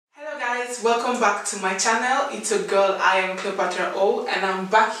guys, welcome back to my channel. It's a girl, IAmCleopatra O, and I'm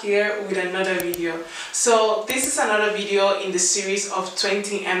back here with another video. So this is another video in the series of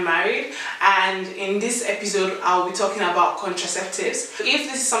 20 and Married, and in this episode I'll be talking about contraceptives.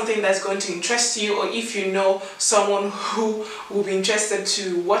 If this is something that's going to interest you, or if you know someone who will be interested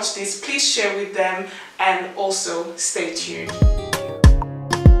to watch this, please share with them and also stay tuned.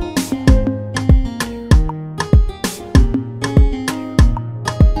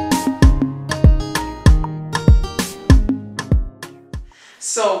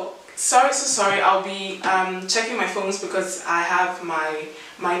 So sorry, I'll be checking my phones because I have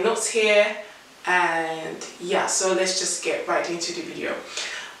my notes here, and yeah, so let's just get right into the video.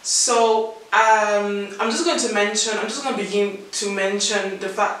 So I'm just going to begin to mention the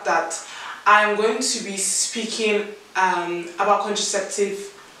fact that I'm going to be speaking about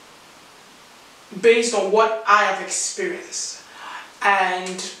contraceptive based on what I have experienced.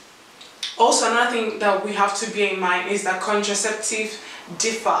 And also another thing that we have to bear in mind is that contraceptives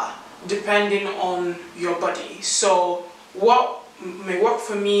differ depending on your body. So what may work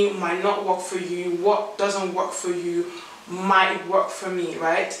for me might not work for you. What doesn't work for you might work for me,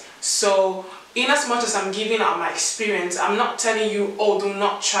 right? So in as much as I'm giving out my experience, I'm not telling you, oh, do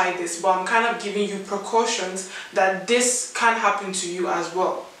not try this, but I'm kind of giving you precautions that this can happen to you as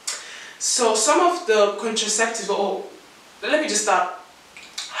well. So some of the contraceptives, let me just start.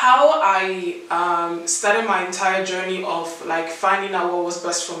 How I started my entire journey of like finding out what was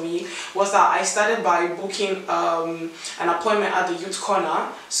best for me was that I started by booking an appointment at the youth corner.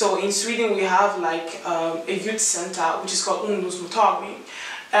 So in Sweden we have like a youth center which is called ungdomsmottagning,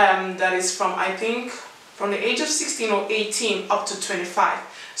 that is from, I think, from the age of 16 or 18 up to 25.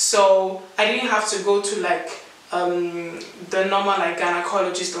 So I didn't have to go to like the normal like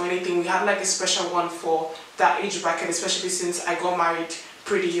gynecologist or anything. We had like a special one for that age bracket, especially since I got married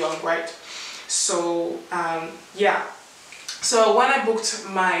pretty young, right? So yeah, so when I booked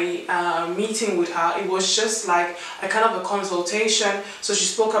my meeting with her, it was just like a kind of a consultation. So she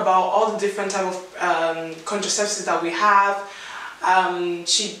spoke about all the different type of contraceptives that we have.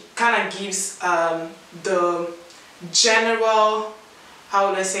 She kind of gives the general, how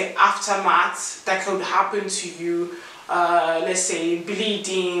would I say, aftermath that could happen to you, let's say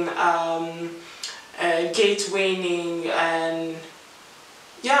bleeding, gait waning, and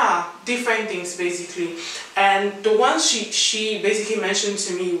yeah, different things basically. And the ones she basically mentioned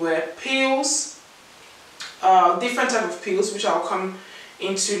to me were pills, different type of pills which I'll come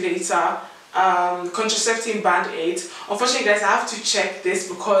into later, contraceptive band-aids. Unfortunately guys, I have to check this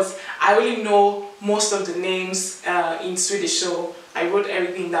because I only know most of the names in Swedish, so I wrote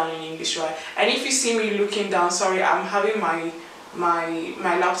everything down in English, right? And if you see me looking down, sorry, I'm having my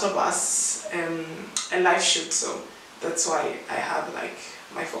laptop as a live shoot, so that's why I have like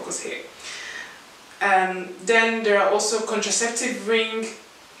my focus here. Then there are also contraceptive ring,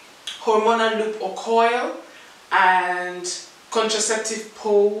 hormonal loop or coil, and contraceptive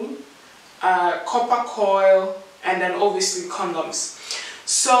pole, copper coil, and then obviously condoms.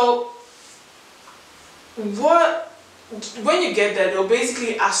 So when you get there, they'll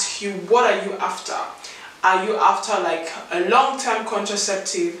basically ask you, what are you after? Are you after like a long-term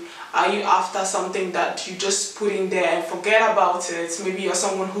contraceptive? Are you after something that you just put in there and forget about it? Maybe you're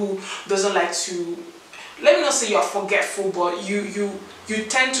someone who doesn't like to, let me not say you're forgetful, but you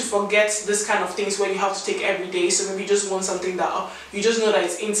tend to forget this kind of things when you have to take every day. So maybe you just want something that you just know that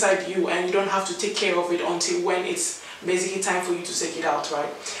it's inside you and you don't have to take care of it until when it's basically time for you to take it out,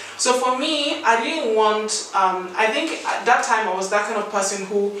 right? So for me, I didn't want, I think at that time I was that kind of person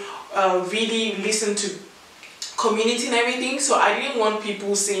who really listened to community and everything, so I didn't want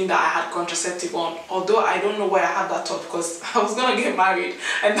people saying that I had contraceptive on, although I don't know why I had that thought, because I was gonna get married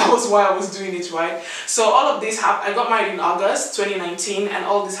and that was why I was doing it, right? So all of this happened. I got married in August 2019 and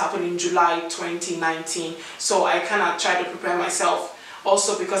all this happened in July 2019, so I kind of tried to prepare myself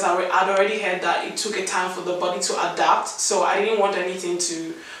also because I'd already heard that it took a time for the body to adapt, so I didn't want anything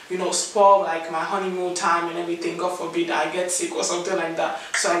to, you know, spoil like my honeymoon time and everything. God forbid I get sick or something like that.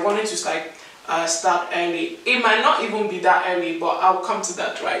 So I wanted to like start early. It might not even be that early, but I'll come to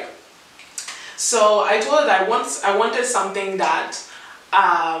that, right? So I told her that I wanted something that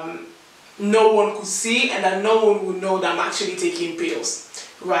no one could see and that no one would know that I'm actually taking pills,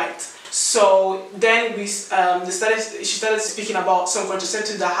 right? So then she started speaking about some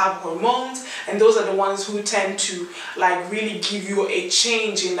contraceptives that have hormones, and those are the ones who tend to like really give you a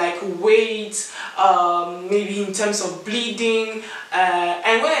change in like weight, maybe in terms of bleeding,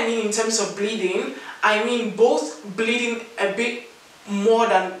 and when I mean in terms of bleeding, I mean both bleeding a bit more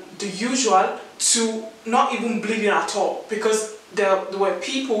than the usual to not even bleeding at all, because there were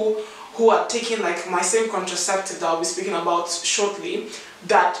people who are taking like my same contraceptive that I'll be speaking about shortly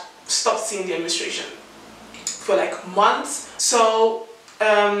that stopped seeing their menstruation for like months. So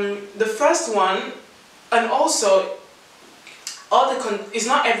the first one, and also it's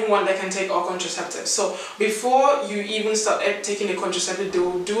not everyone that can take all contraceptives. So before you even start taking a contraceptive, they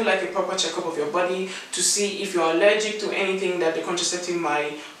will do like a proper checkup of your body to see if you're allergic to anything that the contraceptive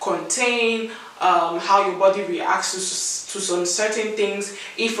might contain, how your body reacts to some certain things.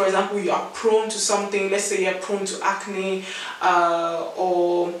 If, for example, you are prone to something, let's say you're prone to acne,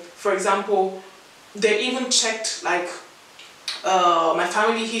 or for example, they even checked like my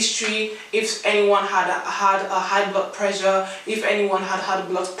family history, if anyone had a high blood pressure, if anyone had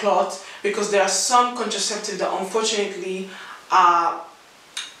blood clots, because there are some contraceptives that unfortunately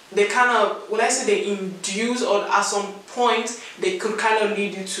they kind of, when I say they induce, or at some point they could kind of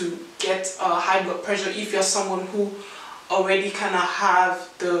lead you to get high blood pressure if you're someone who already kind of have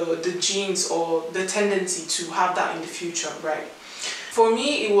the genes or the tendency to have that in the future, right? For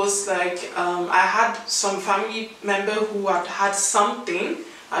me, it was like I had some family member who had something,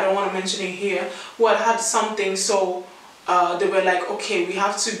 I don't want to mention it here, who had something, so they were like, okay, we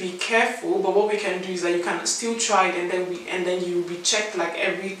have to be careful, but what we can do is that you can still try it, and then you will be checked like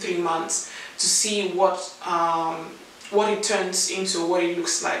every 3 months to see what it turns into, what it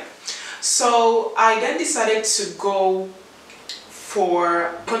looks like. So I then decided to go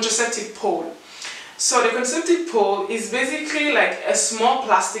for contraceptive pole. So the contraceptive pole is basically like a small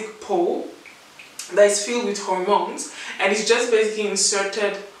plastic pole that is filled with hormones, and it's just basically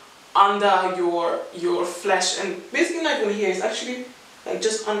inserted under your flesh, and basically not even here, it's actually like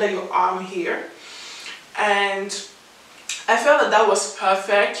just under your arm here. And I felt that was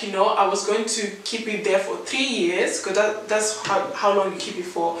perfect, you know. I was going to keep it there for 3 years, because that's how long you keep it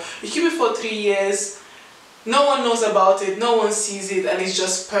for. You keep it for 3 years. No one knows about it, no one sees it, and it's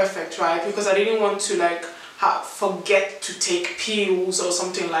just perfect, right? Because I didn't want to like forget to take pills or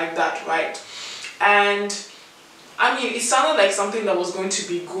something like that, right? And I mean, it sounded like something that was going to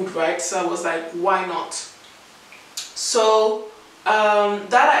be good, right? So I was like, why not? So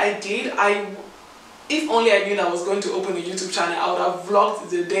that I did. If only I knew that I was going to open a YouTube channel, I would have vlogged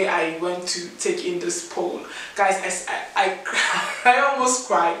the day I went to take in this pole. Guys, I almost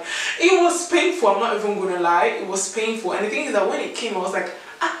cried. It was painful, I'm not even gonna lie. It was painful. And the thing is that when it came, I was like,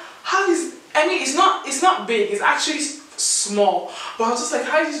 how is, I mean, it's not big, it's actually small. But I was just like,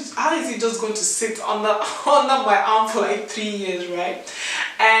 how is it just going to sit under my arm for like 3 years, right?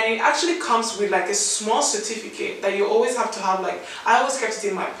 And it actually comes with like a small certificate that you always have to have. Like, I always kept it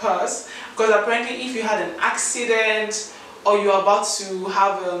in my purse, because apparently if you had an accident or you're about to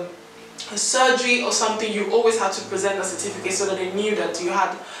have a surgery or something, you always had to present a certificate so that they knew that you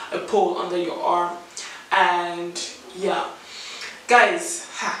had a pole under your arm. And yeah, guys,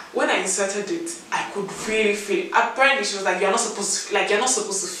 when I inserted it, I could really feel it. Apparently she was like, you're not supposed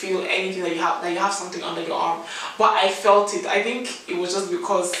to feel anything, that you have something under your arm. But I felt it. I think it was just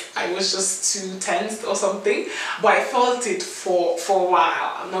because I was just too tensed or something, but I felt it for a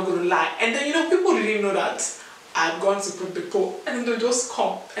while, I'm not gonna lie. And then, you know, people didn't know that I had gone to put the pole, and then they'll just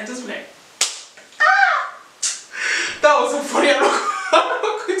come and just be like, that was so funny. I'm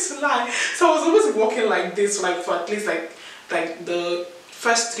not going to lie. So I was always walking like this, like for at least like the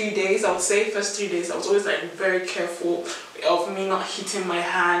first 3 days, I would say. First 3 days, I was always like very careful of me not hitting my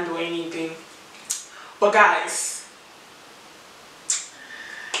hand or anything. But guys,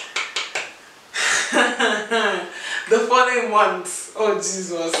 the following months, oh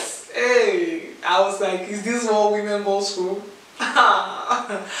Jesus, hey, I was like, is this what women go through?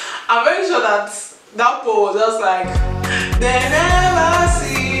 I'm very sure that pole was just like, they never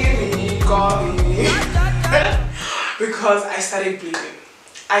see me coming. Because I started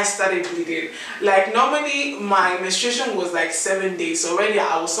bleeding. Like, normally my menstruation was like 7 days. So already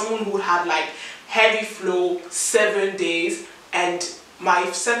I was someone who had like heavy flow 7 days, and my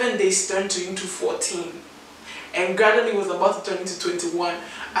 7 days turned into 14, and gradually was about to turn into 21.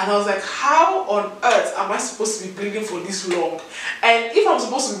 And I was like, how on earth am I supposed to be bleeding for this long? And if I'm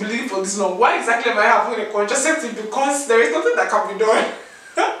supposed to be bleeding for this long, why exactly am I having a contraceptive? Because there is nothing that can be done.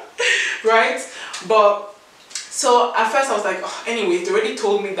 Right? But so at first I was like, oh, anyways, they already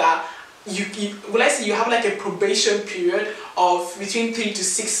told me that you have like a probation period of between 3 to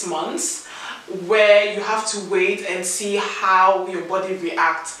 6 months, where you have to wait and see how your body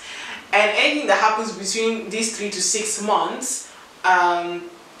reacts. And anything that happens between these 3 to 6 months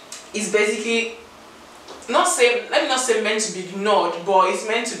is basically let me not say meant to be ignored, but it's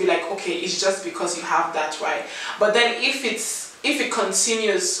meant to be like, okay, it's just because you have that, right? But then if it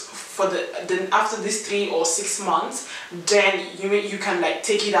continues for the after these 3 or 6 months, then you can like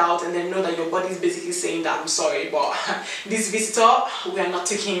take it out and then know that your body is basically saying that I'm sorry, but this visitor, we are not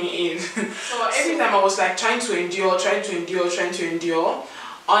taking it in. So every time I was like trying to endure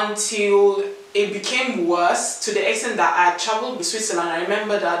until it became worse, to the extent that I had traveled to Switzerland. I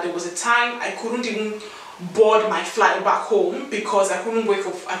remember that there was a time I couldn't even board my flight back home because I couldn't wake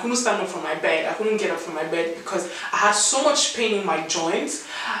up, I couldn't stand up from my bed, I couldn't get up from my bed because I had so much pain in my joints.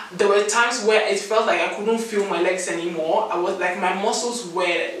 There were times where it felt like I couldn't feel my legs anymore. I was like, my muscles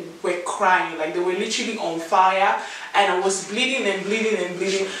were crying, like they were literally on fire, and I was bleeding and bleeding and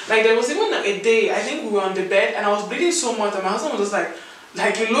bleeding. Like there was even a day, I think we were on the bed and I was bleeding so much and my husband was just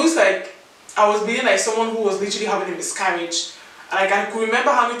like it looks like I was bleeding like someone who was literally having a miscarriage. Like I could remember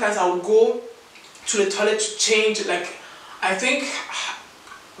how many times I would go to the toilet to change. Like I think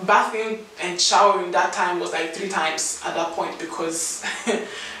bathing and showering that time was like 3 times at that point because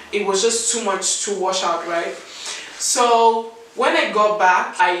it was just too much to wash out, right? So when I got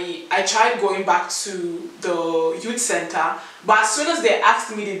back, I tried going back to the youth center, but as soon as they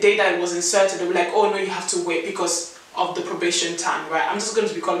asked me the day that it was inserted, they were like, oh no, you have to wait because of the probation time, right? I'm just going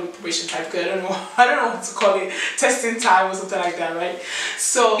to be calling it probation time because I don't know what to call it, testing time or something like that, right?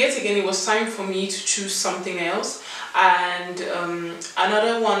 So yet again, it was time for me to choose something else, and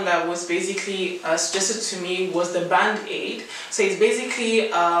another one that was basically suggested to me was the band-aid. So it's basically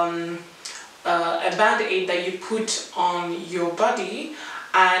a band-aid that you put on your body,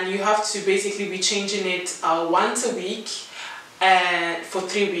 and you have to basically be changing it once a week and for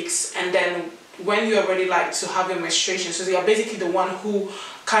 3 weeks, and then when you are ready like to have your menstruation, so you are basically the one who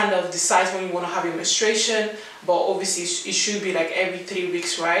kind of decides when you want to have your menstruation, but obviously it should be like every 3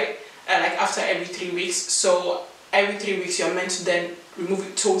 weeks, right? Like after every 3 weeks. So every 3 weeks you're meant to then remove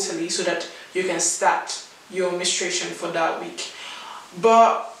it totally so that you can start your menstruation for that week.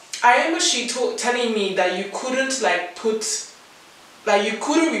 But I remember she telling me that you couldn't like you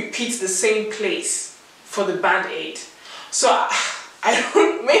couldn't repeat the same place for the band-aid. So I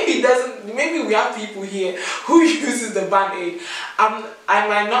don't, maybe we have people here who uses the band-aid. I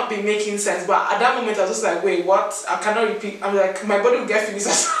might not be making sense, but at that moment I was just like, wait, what? I cannot repeat. I'm like, my body will get finished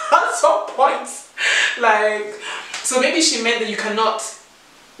at some point. Like, so maybe she meant that you cannot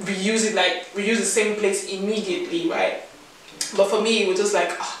reuse it, like reuse the same place immediately, right? But for me, it was just like,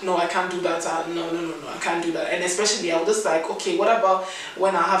 oh, no, I can't do that. No, I can't do that. And especially, I was just like, okay, what about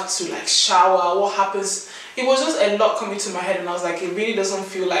when I have to like shower? What happens? It was just a lot coming to my head, and I was like, it really doesn't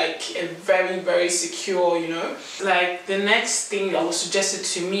feel like a very secure, you know. Like the next thing that was suggested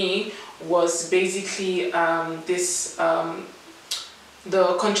to me was basically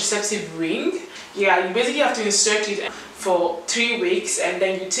the contraceptive ring. Yeah, you basically have to insert it for 3 weeks, and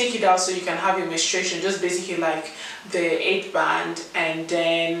then you take it out so you can have your menstruation. Just basically like the 8 band, and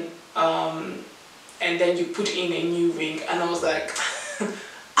then you put in a new ring. And I was like,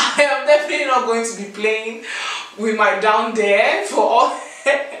 I am definitely not going to be playing with my down there for all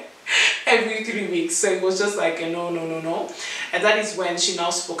every 3 weeks. So it was just like a no. And that is when she now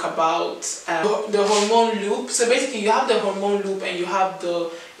spoke about the hormone loop. So basically you have the hormone loop and you have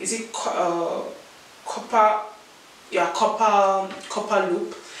the, is it copper? Yeah, copper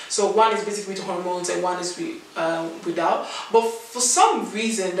loop. So one is basically with hormones and one is without. But for some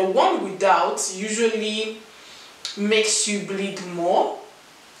reason, the one without usually makes you bleed more,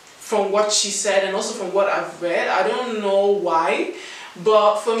 from what she said and also from what I've read. I don't know why,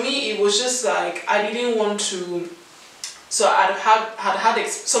 but for me it was just like I didn't want to. So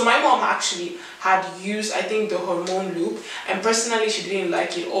so my mom actually had used, I think, the hormone loop, and personally she didn't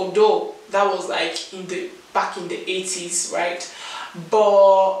like it, although that was like back in the 80s, right?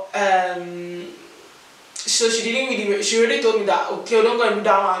 But so she didn't really, she already told me that, okay, don't go and do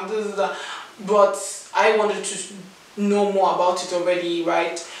that one, but I wanted to know more about it already,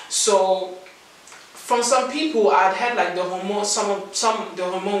 right? So from some people I'd heard like the hormone, the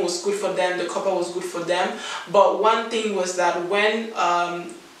hormone was good for them, the copper was good for them, but one thing was that when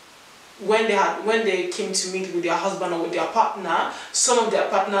they came to meet with their husband or with their partner, some of their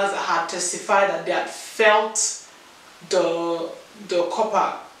partners had testified that they had felt the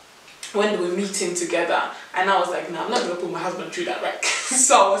copper when they were meeting together, and I was like, no, I'm not gonna put my husband through that, right?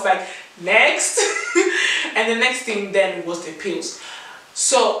 So I was like, next. And the next thing then was the pills.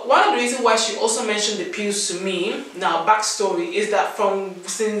 So one of the reasons why she also mentioned the pills to me, now backstory, is that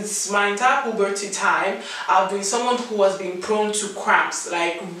since my entire puberty time, I've been someone who has been prone to cramps,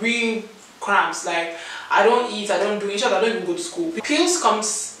 like real cramps. Like I don't eat, I don't do, in short, I don't even go to school. Pills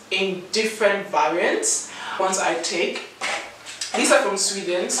comes in different variants. Ones I take, these are from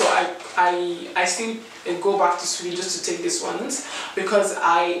Sweden, so I still go back to Sweden just to take these ones, because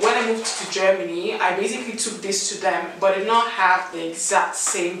when I moved to Germany, I basically took this to them, but did not have the exact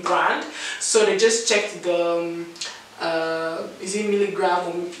same brand. So they just checked the is it milligram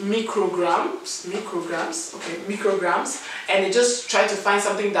or micrograms, okay, micrograms, and they just tried to find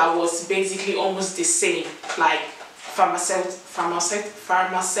something that was basically almost the same, like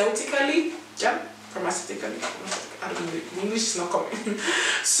pharmaceutically, yeah, pharmaceutically, I don't know, the English is not coming.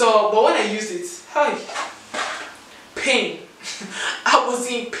 So, but when I used it, hey, pain. I was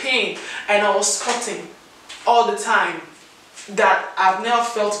in pain and I was spotting all the time that I've never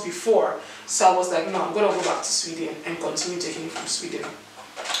felt before. So I was like, no, I'm gonna go back to Sweden and continue taking it from Sweden.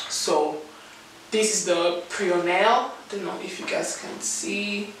 So this is the Prionel. I don't know if you guys can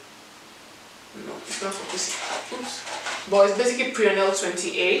see. No, it's not focusing. Oops. But it's basically Prionel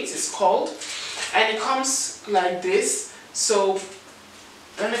 28, it's called. And it comes like this. So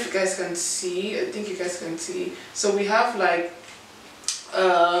I don't know if you guys can see. I think you guys can see. So we have like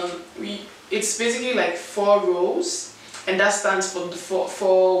it's basically like 4 rows. And that stands for the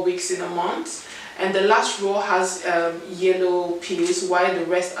 4 weeks in a month. And the last row has yellow pills, while the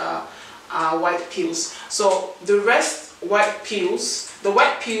rest are white pills. So the rest white pills, the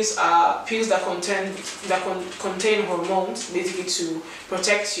white pills are pills that contain hormones, basically to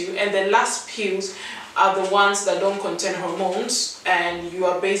protect you. And the last pills are the ones that don't contain hormones, and you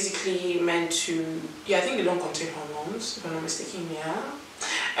are basically meant to, yeah, I think they don't contain hormones, if I'm not mistaken, yeah.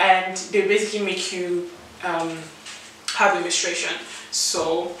 And they basically make you have a menstruation.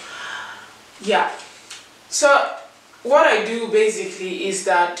 So yeah, so what I do basically is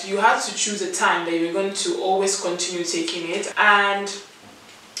that you have to choose a time that you're going to always continue taking it. And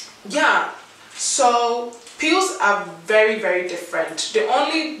yeah, so pills are very, very different. The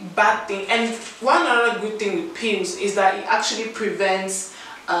only bad thing, and one other good thing with pills, is that it actually prevents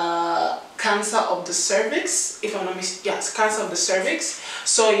cancer of the cervix, if I'm not mistaken. Yes, cancer of the cervix.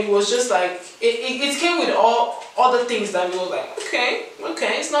 So it was just like it came with all other things that we were like, okay,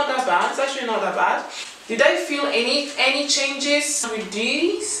 it's not that bad. It's actually not that bad. Did I feel any changes with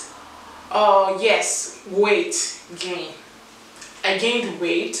these? Yes, weight gain. I gained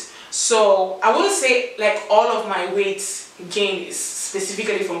weight. So I wouldn't say like all of my weight gain is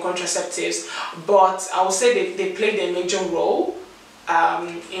specifically from contraceptives, but I would say they played a major role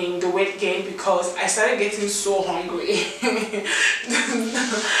in the weight gain, because I started getting so hungry.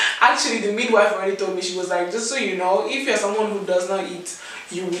 Actually, the midwife already told me, she was like, just so you know, if you're someone who does not eat,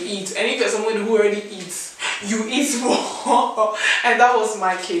 you will eat, and if you're someone who already eats, you eat more. And that was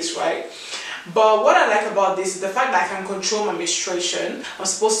my case, right? But what I like about this is the fact that I can control my menstruation. I'm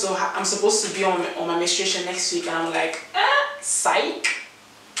supposed to be on my menstruation next week, and I'm like, psych,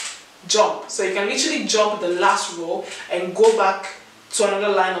 jump. So you can literally jump the last row and go back to another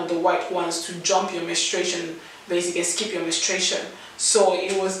line of the white ones to jump your menstruation, basically, and skip your menstruation. So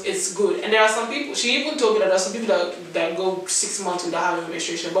it's good. And there are some people, she even told me that there are some people that go 6 months without having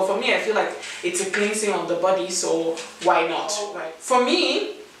menstruation. But for me, I feel like it's a cleansing of the body, so why not? Right. For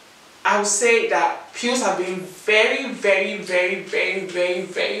me, I would say that pills have been very, very, very, very, very,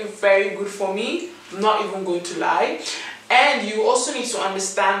 very, very good for me. I'm not even going to lie. And you also need to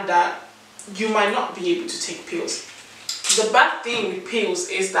understand that you might not be able to take pills. The bad thing with pills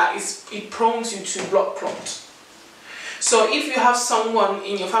is that it prones you to blood clot. So if you have someone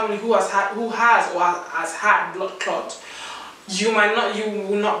in your family who has had blood clot, you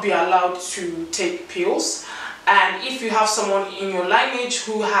will not be allowed to take pills. And if you have someone in your lineage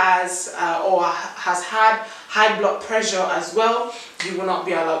who has or has had high blood pressure as well, you will not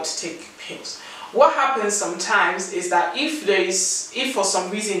be allowed to take pills. What happens sometimes is that if for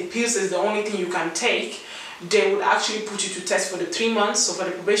some reason pills is the only thing you can take, they would actually put you to test for the 3 months, so for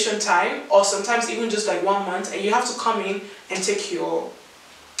the probation time, or sometimes even just like 1 month, and you have to come in and take your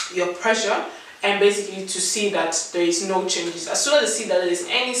pressure, and basically to see that there is no changes. As soon as they see that there is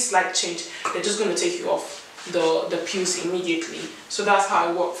any slight change, they're just going to take you off the pills immediately. So that's how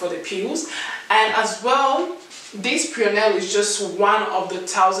I work for the pills. And as well, this Prionel is just one of the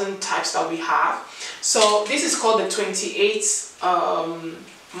 1,000 types that we have. So this is called the 28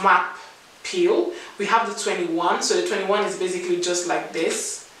 MAP pill. We have the 21. So the 21 is basically just like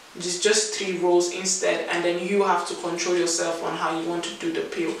this. It's just 3 rows instead, and then you have to control yourself on how you want to do the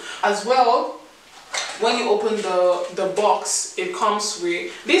pill. As well, when you open the box, it comes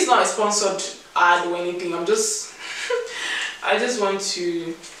with, this is not a sponsored ad or anything, I just want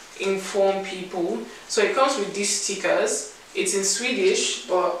to inform people. So it comes with these stickers. It's in Swedish,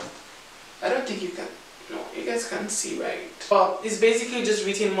 but I don't think you can, no, you guys can't see, right? But it's basically just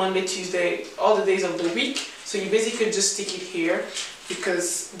written Monday, Tuesday, all the days of the week. So you basically just stick it here,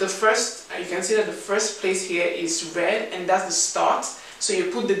 because the first, you can see that the first place here is red, and that's the start. So you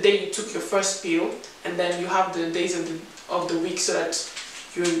put the day you took your first pill, and then you have the days of the week, so that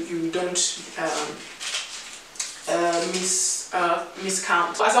you don't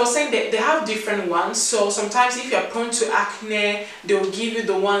miscount. As I was saying, they have different ones. So sometimes if you're prone to acne, they'll give you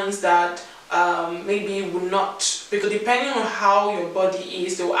the ones that maybe will not, because depending on how your body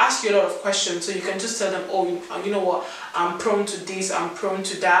is, they will ask you a lot of questions. So you can just tell them, oh, you know what, I'm prone to this, I'm prone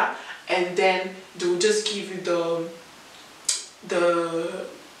to that, and then they will just give you the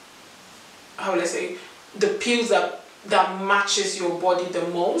how will I say, the pills that matches your body the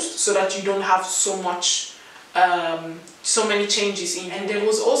most, so that you don't have so much so many changes in. And there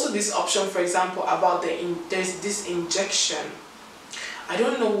was also this option, for example, about there's this injection. I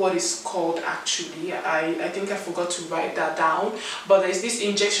don't know what it's called actually. I think I forgot to write that down, but there's this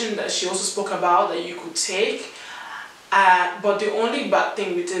injection that she also spoke about that you could take, but the only bad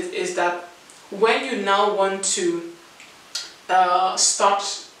thing with it is that when you now want to start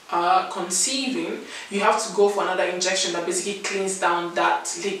conceiving, you have to go for another injection that basically cleans down that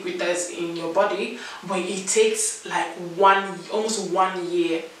liquid that's in your body, but it takes like almost 1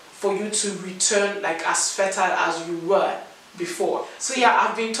 year for you to return like as fertile as you were before. So yeah,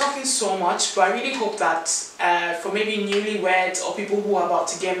 I've been talking so much, but I really hope that for maybe newlyweds or people who are about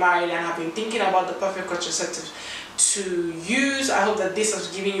to get married and have been thinking about the perfect contraceptive to use, I hope that this has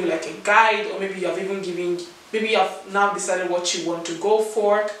given you like a guide, or maybe you have now decided what you want to go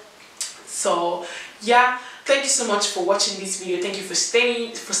for. So yeah, thank you so much for watching this video. Thank you for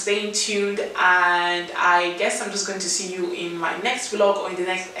staying tuned, and I guess I'm just going to see you in my next vlog or in the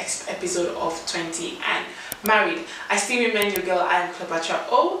next episode of 20 and Married. I still remain your girl, IAmCleopatra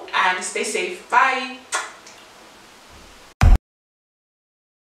O, and stay safe. Bye.